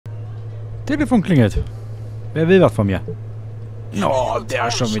Telefon klingelt. Wer will was von mir? Oh, der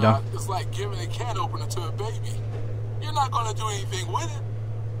schon wieder.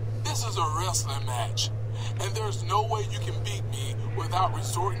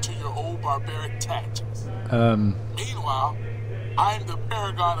 Hör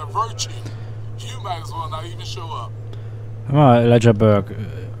mal, Elijah Burke.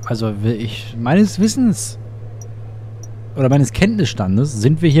 Also will ich meines Wissens oder meines Kenntnisstandes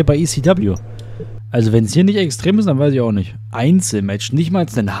sind wir hier bei ECW. Also wenn es hier nicht extrem ist, dann weiß ich auch nicht. Einzelmatch, nicht mal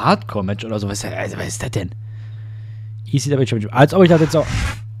ein Hardcore-Match oder so. Was ist das denn? ECW Championship. Als ob ich das jetzt auch...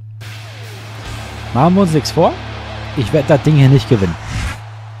 Machen wir uns nichts vor. Ich werde das Ding hier nicht gewinnen.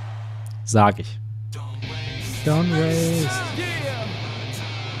 Sag ich. Don't waste.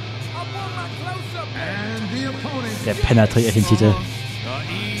 Der Penner trägt echt den Titel.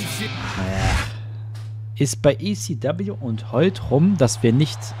 Naja. Ist bei ECW und heute rum, dass wir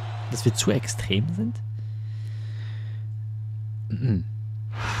zu extrem sind?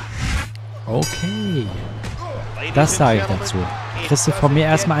 Okay. Das sage ich dazu. Kriegst du von mir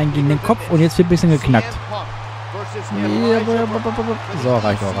erstmal einen gegen den Kopf und jetzt wird ein bisschen geknackt. So,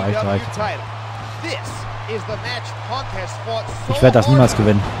 reicht. Ich werde das niemals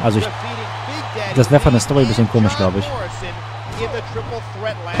gewinnen. Also das wäre von der Story ein bisschen komisch, glaube ich.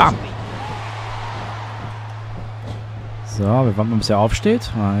 Bam! So, wir warten, bis er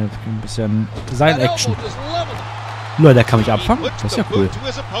aufsteht. Ein bisschen Seil-Action. Leute, der kann mich abfangen. Das ist ja cool.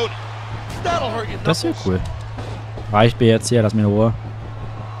 Das ist ja cool. Reicht mir jetzt hier, lass mich in Ruhe.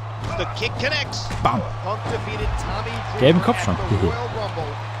 Bam! Gelben Kopf schon.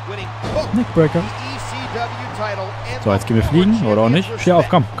 Neckbreaker. So, jetzt gehen wir fliegen, oder auch nicht? Steh auf,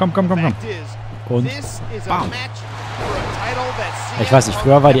 komm. Und bam! Ich weiß nicht,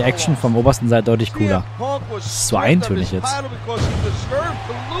 früher war die Action vom obersten Seite deutlich cooler. Das ist so eintönig jetzt.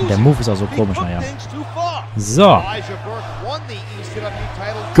 Und der Move ist auch so komisch, naja. So.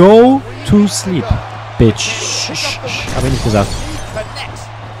 Go to sleep, bitch. Hab ich nicht gesagt.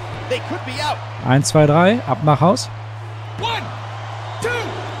 1, 2, 3, ab nach Haus.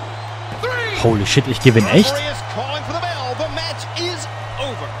 Holy shit, ich gewinne echt?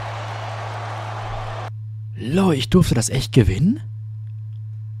 Lol, ich durfte das echt gewinnen?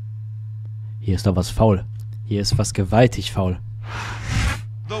 Hier ist doch was faul. Hier ist was gewaltig faul.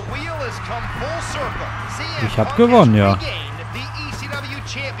 Ich hab gewonnen, ja.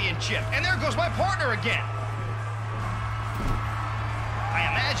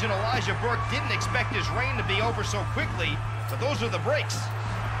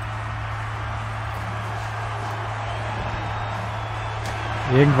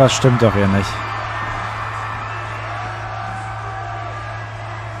 Irgendwas stimmt doch hier nicht.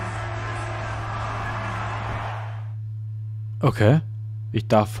 Okay. Ich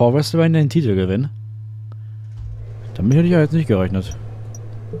darf vor WrestleMania den Titel gewinnen. Damit hätte ich ja jetzt nicht gerechnet.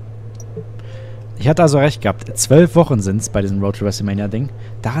 Ich hatte also recht gehabt. 12 Wochen sind es bei diesem Road to WrestleMania Ding.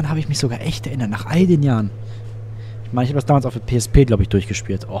 Daran habe ich mich sogar echt erinnert, nach all den Jahren. Ich meine, ich habe das damals auf der PSP, glaube ich,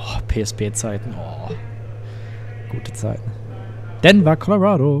 durchgespielt. Oh, PSP-Zeiten. Oh. Gute Zeiten. Denver,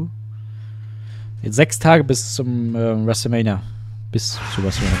 Colorado. Jetzt 6 Tage bis zum WrestleMania. Bis zu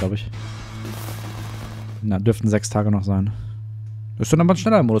WrestleMania, glaube ich. Na, dürften 6 Tage noch sein. Ist dann aber ein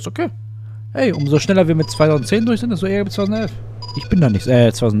schneller Modus, okay. Hey, umso schneller wir mit 2010 durch sind, desto eher mit 2011. Ich bin da nicht,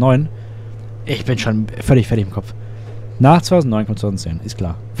 2009. Ich bin schon völlig fertig im Kopf. Nach 2009 kommt 2010, ist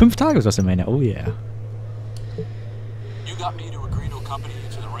klar. 5 Tage ist WrestleMania, oh yeah.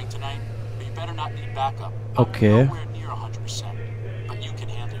 Okay.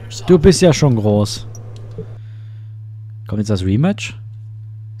 Du bist ja schon groß. Kommt jetzt das Rematch?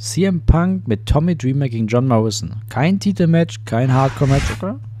 CM Punk mit Tommy Dreamer gegen John Morrison. Kein Titelmatch, kein Hardcore-Match,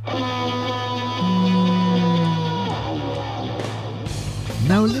 okay?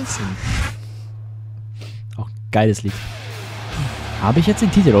 Now listen. Auch geiles Lied. Habe ich jetzt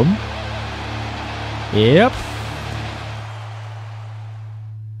den Titel um? Yep.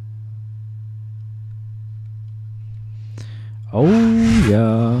 Oh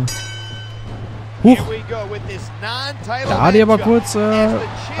ja. Huch. Da hatte ich aber kurz,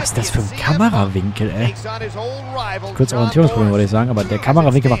 was ist das für ein Kamerawinkel, ey? Kurz Orientierungsproblem, würde ich sagen, aber der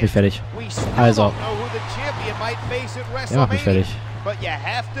Kamerawinkel macht mich fertig. Also. Der macht mich fertig.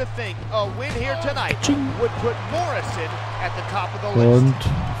 Und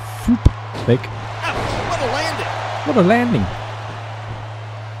flup, weg. What a landing.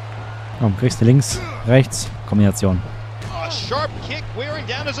 Komm, kriegst du links, rechts, Kombination.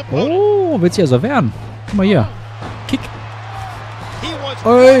 Oh, willst du ja so werden? Guck mal hier. Kick.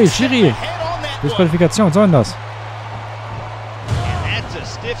 Oi, Schiri. Disqualifikation, was soll denn das?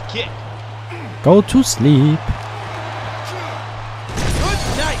 Go to sleep.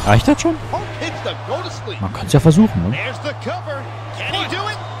 Reicht das schon? Man kann es ja versuchen, ne?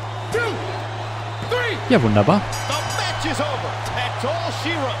 Ja, wunderbar.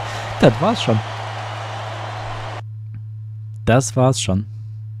 Das war's schon. Das war's schon.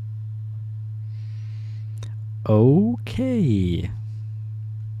 Okay.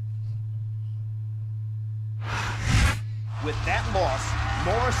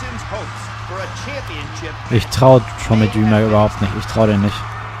 Ich traue Tommy Dreamer überhaupt nicht. Ich traue den nicht.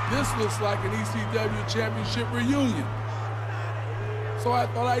 This looks like an ECW Championship reunion. So I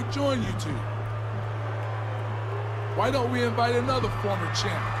thought I'd join you two. Why don't we invite another former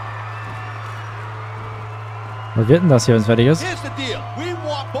champ? Was wird denn das hier, wenn es fertig ist? Here's the deal. We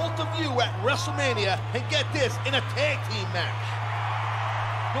want both of you at WrestleMania and get this in a tag team match.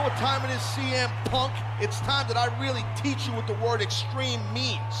 You know what time it is, CM Punk? It's time that I really teach you what the word extreme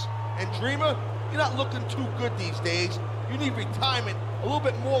means. And Dreamer, you're not looking too good these days. You need retirement a little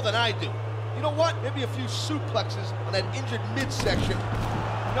bit more than I do. You know what? Maybe a few suplexes on that injured midsection.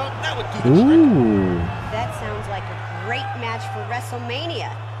 No, that would do the trick. That sounds like a great match for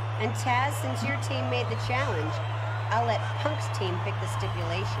WrestleMania. And Taz, since your team made the challenge, I'll let Punk's team pick the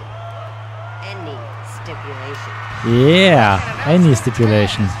stipulation. Any stipulation. Yeah, any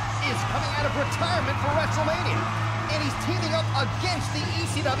stipulation. Is coming out of retirement for WrestleMania. And he's teaming up against the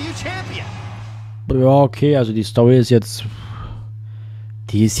ECW champion. Ja, okay, also die Story ist jetzt...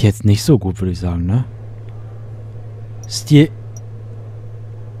 Die ist jetzt nicht so gut, würde ich sagen, ne? Ich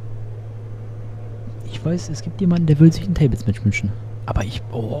weiß, es gibt jemanden, der will sich ein Tables-Match wünschen. Aber ich...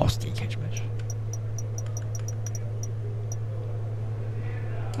 Oh, Steel Cage Match.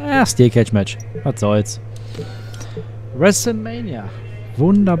 Ja, Steel Cage Match. Was soll's. WrestleMania.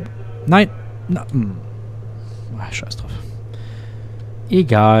 Wunderbar. Nein. Na, Ach, scheiß drauf.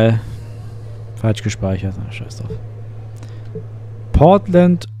 Egal. Falsch gespeichert. Ach, scheiß drauf.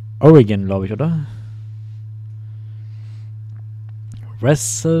 Portland, Oregon, glaube ich, oder?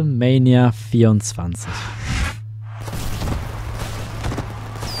 WrestleMania 24.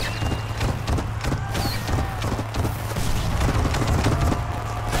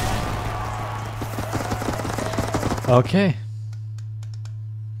 Okay.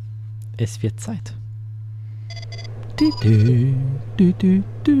 Es wird Zeit. Du, du, du, du,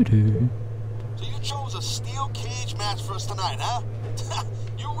 du, du. So you chose a steel cage match for us tonight, huh?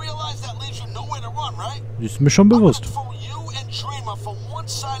 You realize that leaves you nowhere to run, right? Ist mir schon bewusst. I'm gonna throw you and Dreamer from one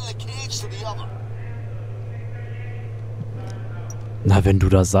side of the cage to the other. Na, wenn du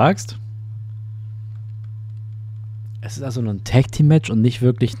das sagst. Es ist also nur ein Tag-Team-Match und nicht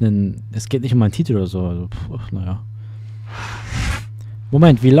wirklich ein... Es geht nicht um einen Titel oder so. Also, naja.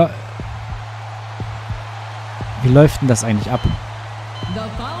 Moment, wie läuft denn das eigentlich ab? The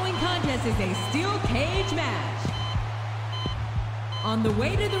following contest is a steel cage match. On the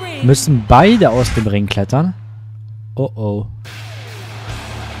way to the ring. Müssen beide aus dem Ring klettern? Oh oh.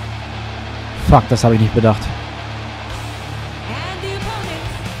 Fuck, das habe ich nicht bedacht. And the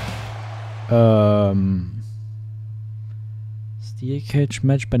opponents. Steel Cage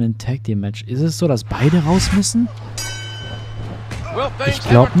Match bei einem Tag Team Match. Ist es so, dass beide raus müssen? Ich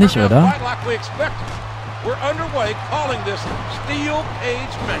glaube nicht, oder?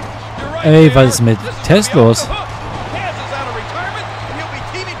 Ey, was ist mit Test los?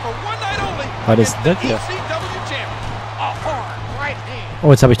 Was ist das hier?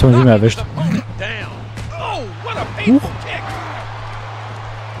 Oh, jetzt habe ich Tony nicht mehr erwischt. Huch.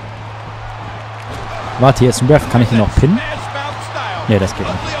 Warte, hier ist ein Ref. Kann ich ihn noch pinnen? Ne, das geht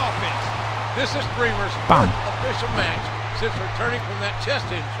nicht. Bam. Since returning from that chest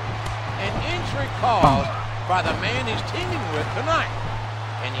injury, an injury caused by the man he's teaming with tonight.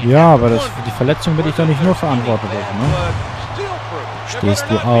 Ja, aber das, für die Verletzung bin ich doch nicht nur verantwortlich, ne? Stehst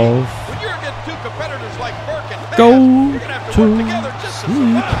du auf? Go to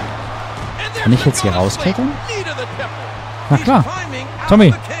sleep. Kann ich jetzt hier rausklettern? Na klar.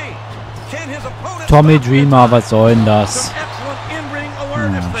 Tommy. Tommy Dreamer, was soll denn das? Oh,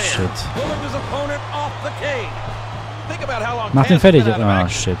 shit. Mach den fertig. Ah,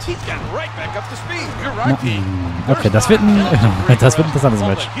 shit. Na, okay, das wird ein interessantes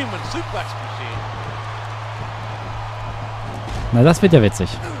Match. Na, das wird ja witzig.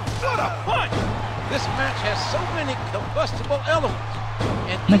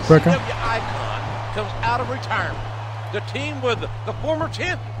 Neckbreaker.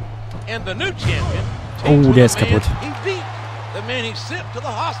 Oh, der ist kaputt.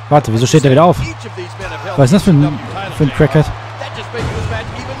 Warte, wieso steht der wieder auf? Was ist das für ein Crackhead?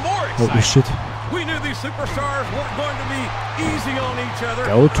 Holy shit.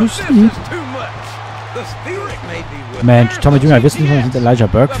 Go to sleep. Mensch, Tommy Jr., wissen Sie, mit Elijah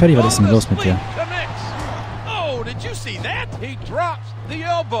Burke fertig? Was ist denn los mit dir? Oh, did you see that? He drops the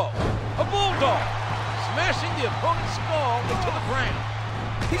elbow. A bulldog. Smashing the opponent's skull into the ground.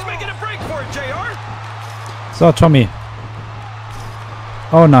 He's making a break for it, JR. So, Tommy.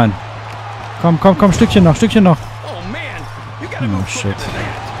 Oh nein. Komm, komm, komm, Stückchen noch, Stückchen noch. Oh man, you gotta Oh move shit. quicker than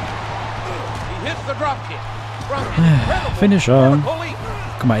that. He hits the drop kick. From incredible Finisher. vertical leap.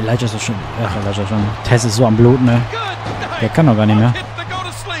 Guck mal, Elijah ist so schön. Ach, Elijah schon. Tess ist so am Bluten, ne? Good night. Der kann doch gar nicht mehr. Hit to go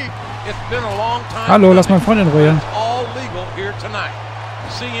to sleep. It's been a long time Hallo, lass coming. meinen Freund in Ruhe. It's all legal here tonight.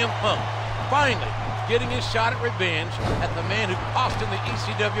 CM Punk finally getting his shot at revenge at the man who cost him the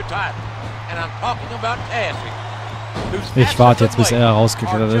ECW title. And I'm talking about Taz. Ich warte jetzt, bis er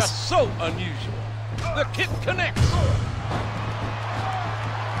rausgeklettert ist. So unusual. The kick connects.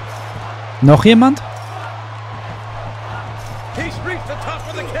 Noch jemand? He's reached the top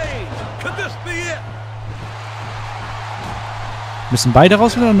of the cage. Could this be it? Müssen beide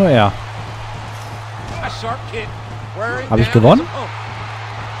raus oder nur er? A sharp kick. Habe ich gewonnen?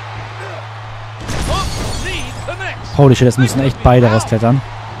 Holy shit, jetzt müssen echt beide rausklettern.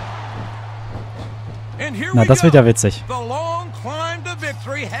 Na, das wird ja witzig.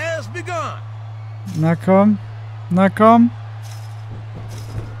 Na komm. Na komm.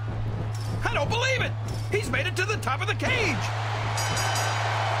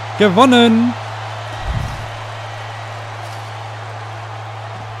 Gewonnen.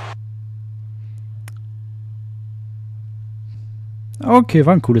 Okay,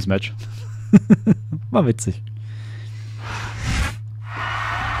 war ein cooles Match. War witzig.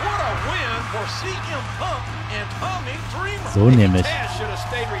 So nämlich.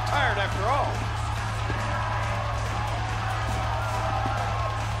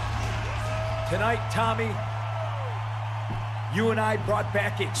 Tonight, Tommy, you and I brought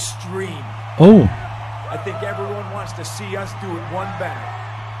back Extreme. Oh. I think everyone wants to see us do it one better.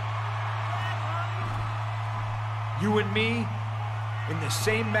 You and me in the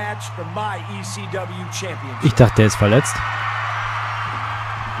same match for my ECW championship. Ich dachte, der ist verletzt.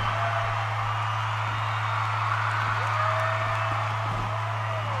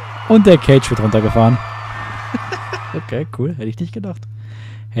 Und der Cage wird runtergefahren. Okay, cool. Hätte ich nicht gedacht.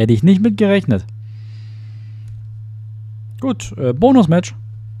 Hätte ich nicht mit gerechnet. Gut, Bonus-Match.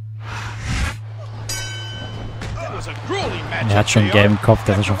 Er hat schon einen gelben Kopf,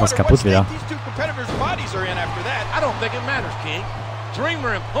 der ist schon fast kaputt wieder.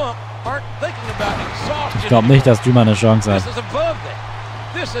 Ich glaube nicht, dass Dreamer eine Chance hat.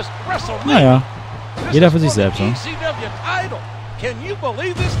 Naja, jeder für sich selbst. Ne?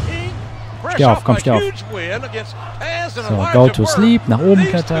 Steh auf, komm, steh auf. So, go to sleep, nach oben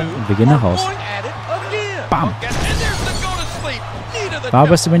klettern und wir gehen nach Haus. Bam! War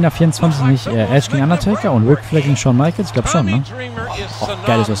WrestleMania 24 nicht Edge gegen Undertaker und Ric Flair gegen Shawn Michaels? Ich glaube schon, ne? Oh,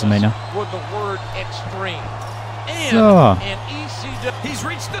 geiles WrestleMania. So.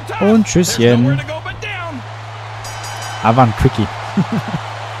 Und Tschüsschen. Aber ein Quickie.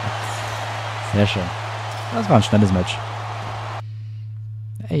 Sehr schön. Das war ein schnelles Match.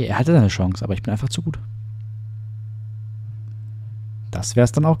 Ey, er hatte seine Chance, aber ich bin einfach zu gut. Das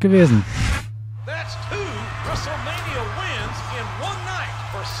wär's dann auch gewesen. That's 2 WrestleMania wins in one night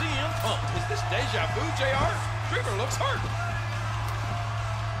for CM Punk. Is this deja vu, JR? Dreamer looks hurt.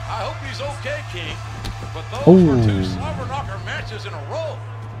 I hope he's okay, King. But those were 2 slobber knocker matches in a row.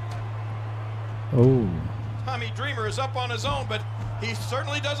 Oh. Tommy Dreamer is up on his own, but he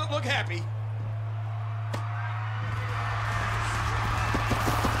certainly doesn't look happy.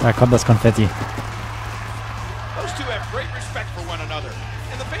 Da kommt das Konfetti. Those two have great respect for one another,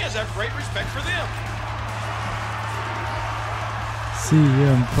 and the fans have great respect for them.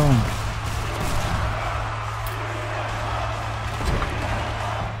 CM Punk.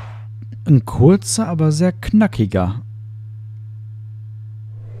 Ein kurzer, aber sehr knackiger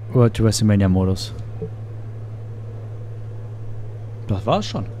World to WrestleMania Modus. Das war's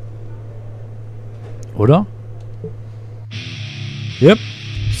schon. Oder? Yep.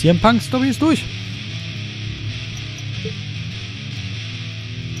 CM Punk Story ist durch.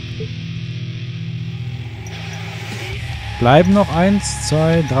 Bleiben noch 1,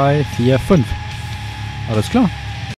 2, 3, 4, 5. Alles klar.